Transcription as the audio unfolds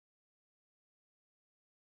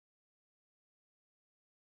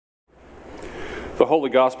The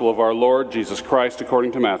Holy Gospel of our Lord Jesus Christ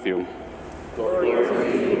according to Matthew. Glory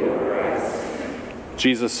to you, Lord Christ.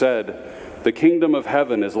 Jesus said, "The kingdom of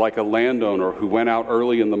heaven is like a landowner who went out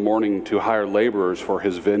early in the morning to hire laborers for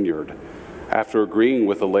his vineyard. After agreeing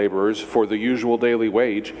with the laborers for the usual daily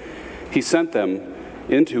wage, he sent them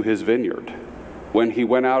into his vineyard. When he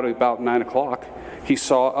went out about 9 o'clock, he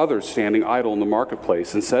saw others standing idle in the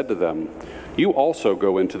marketplace and said to them, 'You also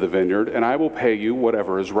go into the vineyard, and I will pay you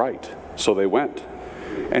whatever is right.' So they went.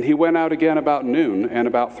 And he went out again about noon and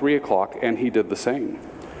about 3 o'clock, and he did the same.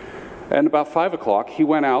 And about 5 o'clock he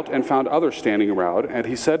went out and found others standing around, and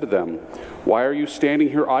he said to them, 'Why are you standing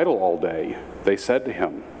here idle all day?' They said to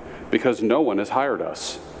him, 'Because no one has hired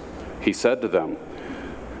us.' He said to them,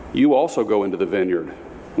 'You also go into the vineyard.'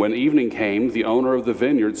 When evening came, the owner of the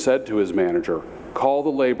vineyard said to his manager, 'Call the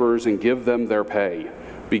laborers and give them their pay,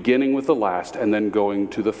 beginning with the last and then going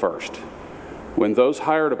to the first.' When those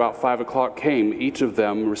hired about 5 o'clock came, each of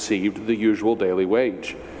them received the usual daily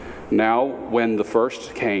wage. Now, when the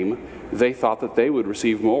first came, they thought that they would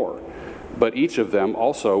receive more, but each of them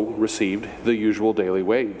also received the usual daily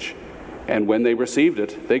wage. And when they received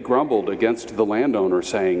it, they grumbled against the landowner,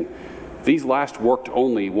 saying, 'These last worked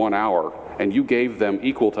only 1 hour, and you gave them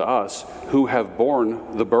equal to us, who have borne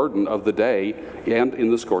the burden of the day and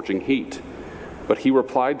in the scorching heat.' But he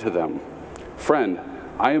replied to them, 'Friend,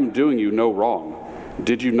 I am doing you no wrong.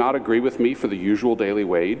 Did you not agree with me for the usual daily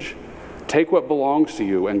wage? Take what belongs to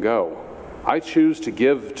you and go. I choose to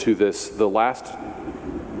give to this the last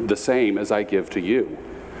the same as I give to you.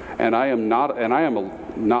 And am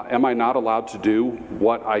I not allowed to do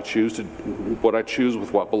what I choose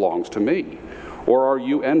with what belongs to me? Or are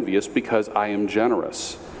you envious because I am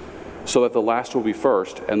generous, so that the last will be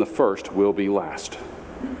first and the first will be last?'"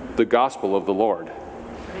 The Gospel of the Lord.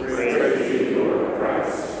 Praise to you, Lord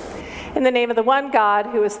Christ. In the name of the one God,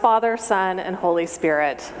 who is Father, Son, and Holy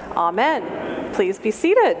Spirit. Amen. Please be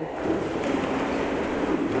seated.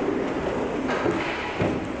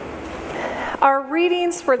 Our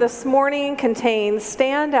readings for this morning contain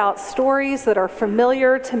standout stories that are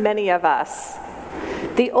familiar to many of us.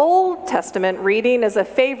 The Old Testament reading is a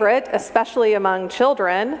favorite, especially among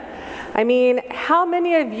children. I mean, how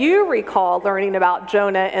many of you recall learning about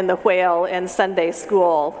Jonah and the whale in Sunday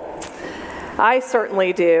school? I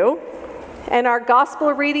certainly do. And our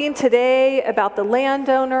gospel reading today about the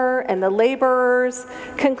landowner and the laborers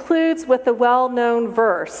concludes with the well-known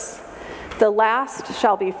verse, "The last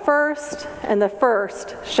shall be first, and the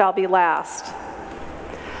first shall be last."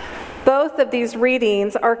 Both of these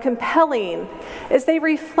readings are compelling as they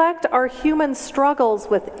reflect our human struggles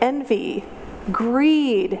with envy,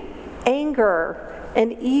 greed, anger,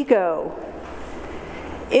 and ego.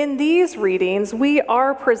 In these readings, we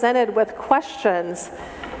are presented with questions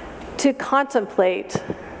to contemplate,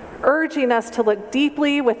 urging us to look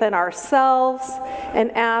deeply within ourselves and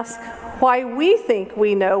ask why we think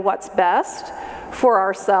we know what's best for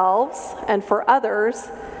ourselves and for others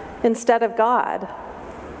instead of God.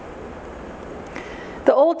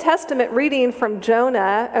 The Old Testament reading from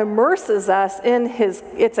Jonah immerses us in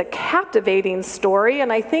it's a captivating story,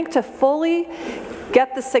 and I think to fully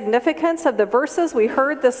get the significance of the verses we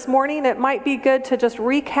heard this morning, it might be good to just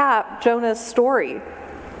recap Jonah's story.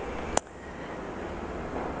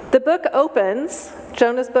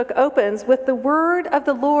 Jonah's book opens with the word of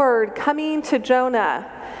the Lord coming to Jonah.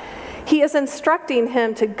 He is instructing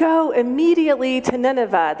him to go immediately to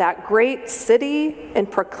Nineveh, that great city,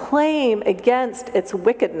 and proclaim against its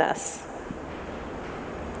wickedness.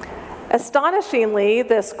 Astonishingly,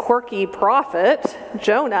 this quirky prophet,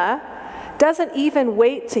 Jonah, doesn't even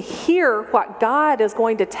wait to hear what God is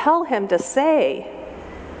going to tell him to say.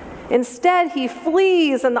 Instead, he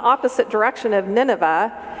flees in the opposite direction of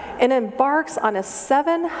Nineveh and embarks on a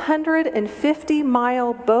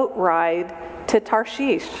 750-mile boat ride to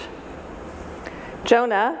Tarshish.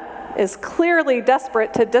 Jonah is clearly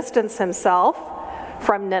desperate to distance himself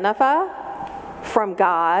from Nineveh, from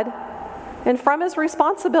God, and from his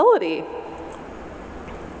responsibility.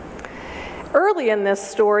 Early in this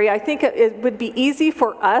story, I think it would be easy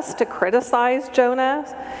for us to criticize Jonah,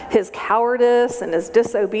 his cowardice and his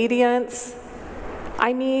disobedience.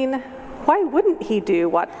 I mean, why wouldn't he do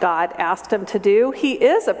what God asked him to do? He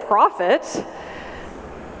is a prophet.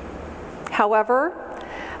 However,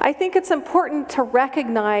 I think it's important to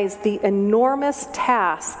recognize the enormous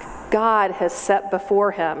task God has set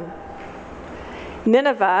before him.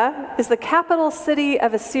 Nineveh is the capital city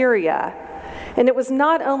of Assyria, and it was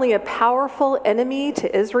not only a powerful enemy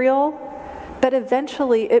to Israel, but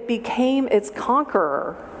eventually it became its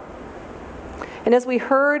conqueror. And as we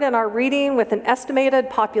heard in our reading, with an estimated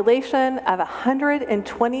population of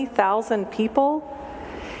 120,000 people,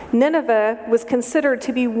 Nineveh was considered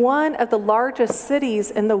to be one of the largest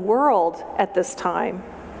cities in the world at this time,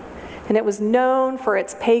 and it was known for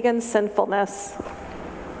its pagan sinfulness.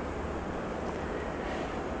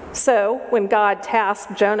 So when God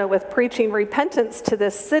tasked Jonah with preaching repentance to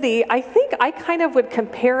this city, I think I kind of would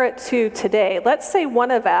compare it to today. Let's say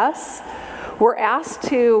one of us were asked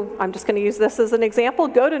to, I'm just going to use this as an example,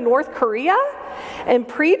 go to North Korea and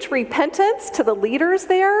preach repentance to the leaders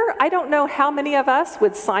there. I don't know how many of us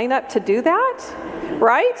would sign up to do that,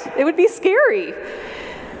 right? It would be scary.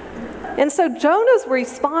 And so Jonah's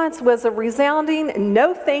response was a resounding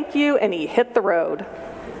no thank you, and he hit the road.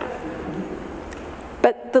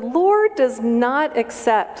 But the Lord does not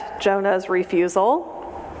accept Jonah's refusal.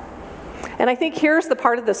 And I think here's the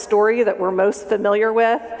part of the story that we're most familiar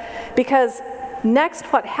with, because next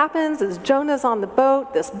what happens is Jonah's on the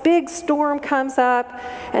boat, this big storm comes up,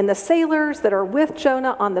 and the sailors that are with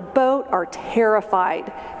Jonah on the boat are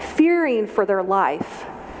terrified, fearing for their life.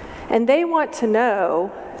 And they want to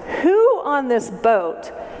know who on this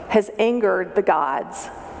boat has angered the gods.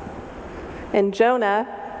 And Jonah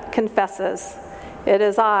confesses, "It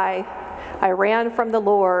is I. I ran from the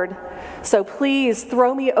Lord. So please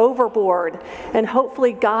throw me overboard, and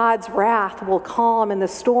hopefully God's wrath will calm and the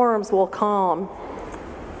storms will calm."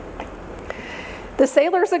 The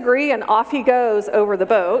sailors agree, and off he goes over the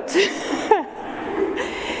boat.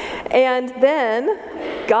 And then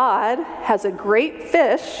God has a great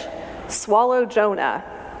fish swallow Jonah,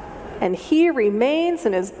 and he remains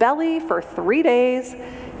in his belly for 3 days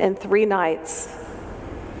and 3 nights.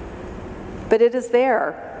 But it is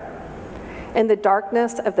there, in the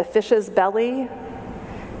darkness of the fish's belly,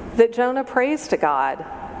 that Jonah prays to God.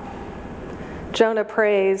 Jonah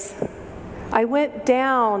prays, "I went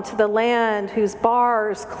down to the land whose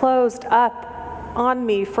bars closed up on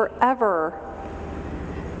me forever.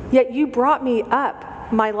 Yet you brought up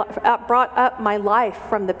my life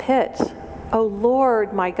from the pit, O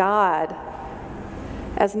Lord my God.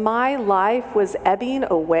 As my life was ebbing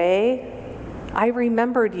away, I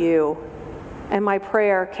remembered you, and my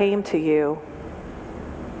prayer came to you."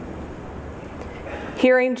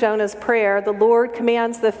 Hearing Jonah's prayer, the Lord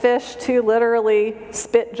commands the fish to literally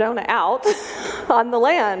spit Jonah out on the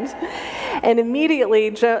land. And immediately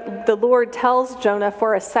the Lord tells Jonah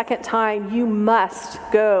for a second time, "You must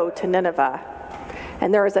go to Nineveh,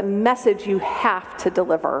 and there is a message you have to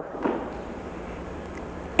deliver."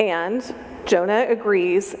 And Jonah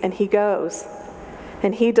agrees, and he goes.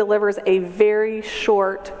 And he delivers a very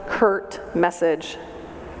short, curt message.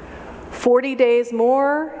 40 days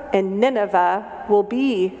more, and Nineveh will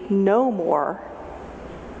be no more.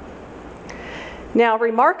 Now,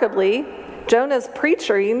 remarkably, Jonah's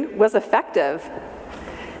preaching was effective.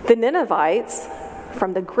 The Ninevites,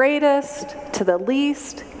 from the greatest to the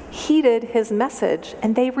least, heeded his message,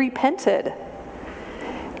 and they repented.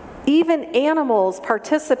 Even animals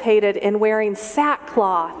participated in wearing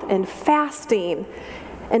sackcloth and fasting,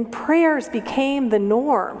 and prayers became the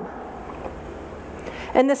norm.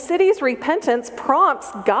 And the city's repentance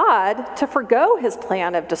prompts God to forgo his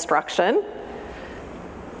plan of destruction.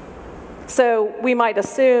 So we might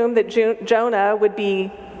assume that Jonah would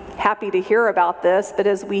be happy to hear about this, but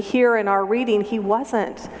as we hear in our reading, he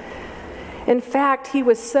wasn't. In fact, he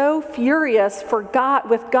was so furious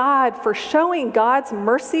with God for showing God's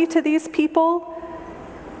mercy to these people,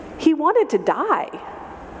 he wanted to die.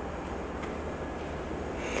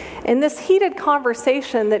 And this heated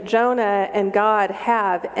conversation that Jonah and God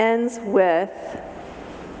have ends with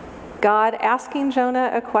God asking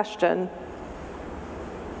Jonah a question.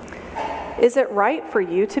 "Is it right for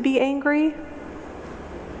you to be angry?"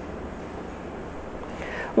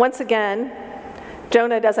 Once again,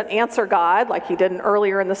 Jonah doesn't answer God like he did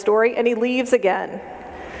earlier in the story, and he leaves again.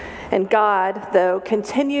 And God, though,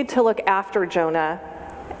 continued to look after Jonah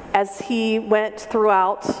as he went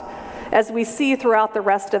throughout, as we see throughout the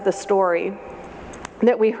rest of the story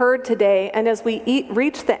that we heard today. And as we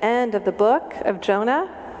reach the end of the book of Jonah,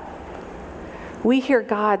 we hear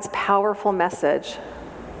God's powerful message.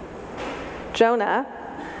 Jonah,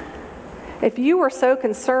 if you were so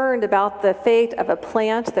concerned about the fate of a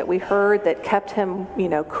plant that we heard that kept him,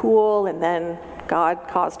 cool, and then God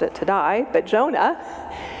caused it to die, but Jonah,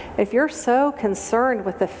 if you're so concerned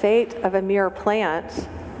with the fate of a mere plant,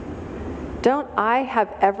 don't I have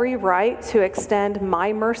every right to extend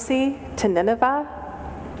my mercy to Nineveh?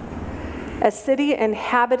 A city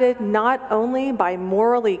inhabited not only by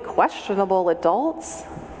morally questionable adults,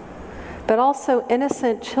 but also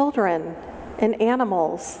innocent children and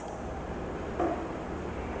animals.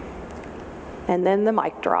 And then the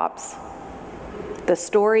mic drops. The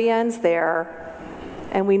story ends there,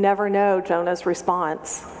 and we never know Jonah's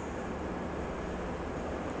response.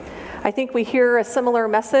 I think we hear a similar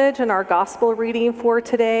message in our gospel reading for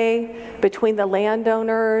today between the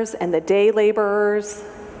landowners and the day laborers.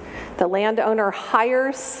 The landowner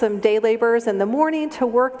hires some day laborers in the morning to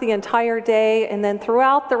work the entire day, and then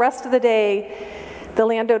throughout the rest of the day, the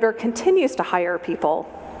landowner continues to hire people.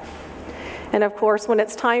 And of course, when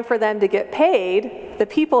it's time for them to get paid, the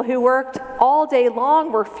people who worked all day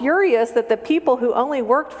long were furious that the people who only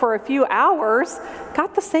worked for a few hours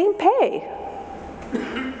got the same pay.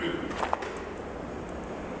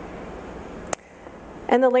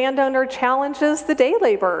 And the landowner challenges the day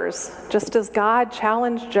laborers, just as God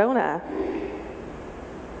challenged Jonah.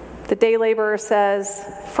 The day laborer says,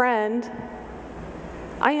 "Friend,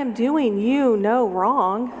 I am doing you no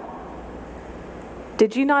wrong.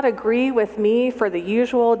 Did you not agree with me for the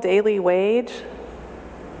usual daily wage?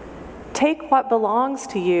 Take what belongs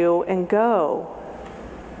to you and go.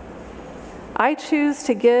 I choose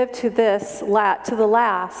to give to the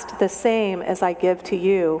last the same as I give to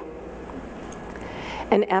you.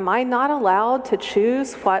 And am I not allowed to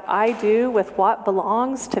choose what I do with what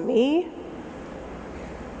belongs to me?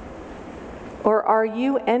 Or are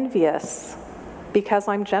you envious because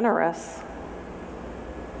I'm generous?"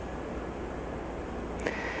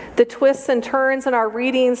 The twists and turns in our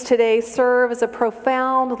readings today serve as a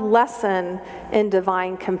profound lesson in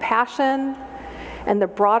divine compassion and the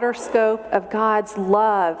broader scope of God's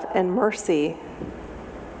love and mercy.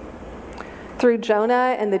 Through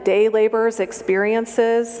Jonah and the day laborers'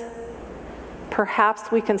 experiences,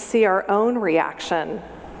 perhaps we can see our own reaction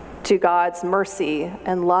to God's mercy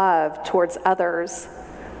and love towards others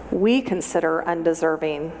we consider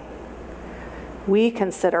undeserving. We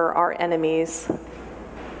consider our enemies.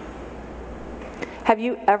 Have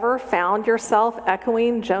you ever found yourself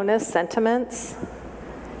echoing Jonah's sentiments?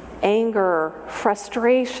 Anger,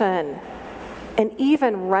 frustration, and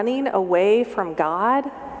even running away from God?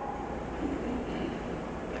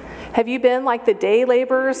 Have you been like the day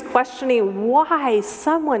laborers, questioning why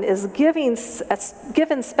someone is given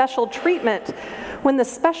special treatment when the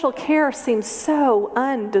special care seems so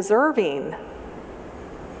undeserving?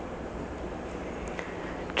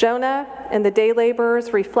 Jonah and the day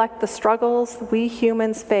laborers reflect the struggles we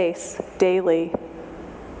humans face daily.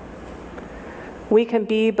 We can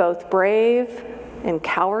be both brave and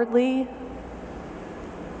cowardly,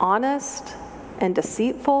 honest and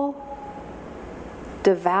deceitful,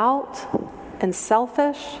 devout and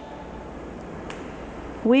selfish.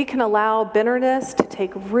 We can allow bitterness to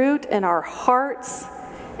take root in our hearts,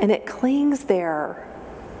 and it clings there.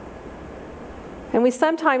 And we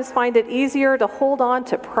sometimes find it easier to hold on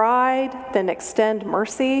to pride than extend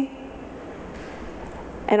mercy.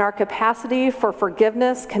 And our capacity for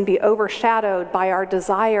forgiveness can be overshadowed by our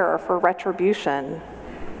desire for retribution.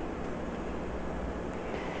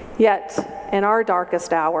 Yet, in our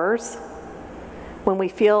darkest hours, when we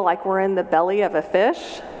feel like we're in the belly of a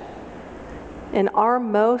fish, in our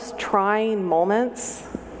most trying moments,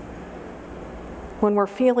 when we're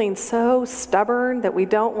feeling so stubborn that we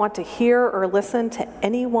don't want to hear or listen to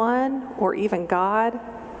anyone or even God,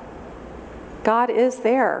 God is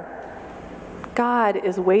there. God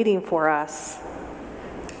is waiting for us.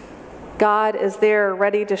 God is there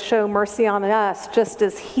ready to show mercy on us, just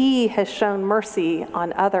as He has shown mercy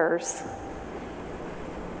on others.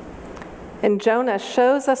 And Jonah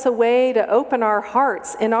shows us a way to open our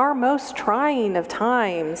hearts in our most trying of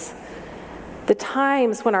times, the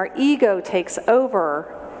times when our ego takes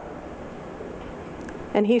over.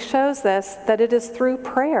 And he shows us that it is through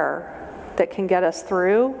prayer that can get us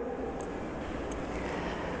through.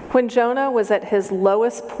 When Jonah was at his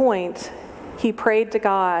lowest point, he prayed to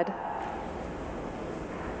God.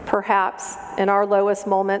 Perhaps in our lowest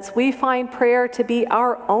moments, we find prayer to be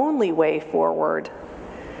our only way forward,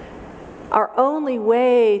 our only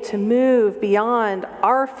way to move beyond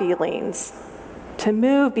our feelings, to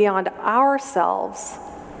move beyond ourselves,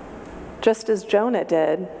 just as Jonah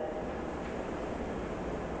did.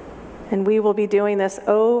 And we will be doing this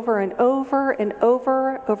over and over and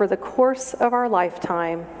over the course of our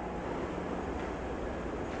lifetime.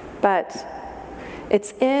 But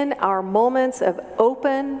it's in our moments of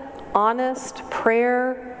open, honest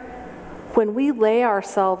prayer, when we lay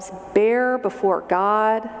ourselves bare before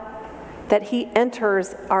God, that He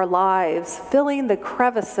enters our lives, filling the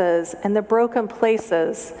crevices and the broken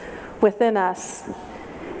places within us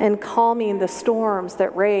and calming the storms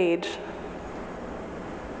that rage.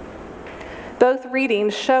 Both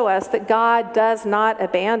readings show us that God does not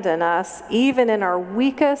abandon us, even in our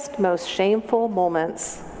weakest, most shameful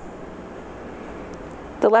moments.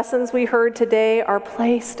 The lessons we heard today are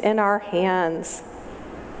placed in our hands,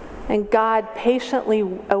 and God patiently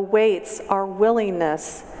awaits our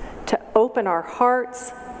willingness to open our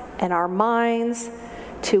hearts and our minds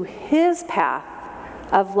to His path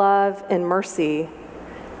of love and mercy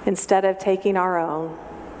instead of taking our own.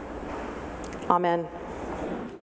 Amen.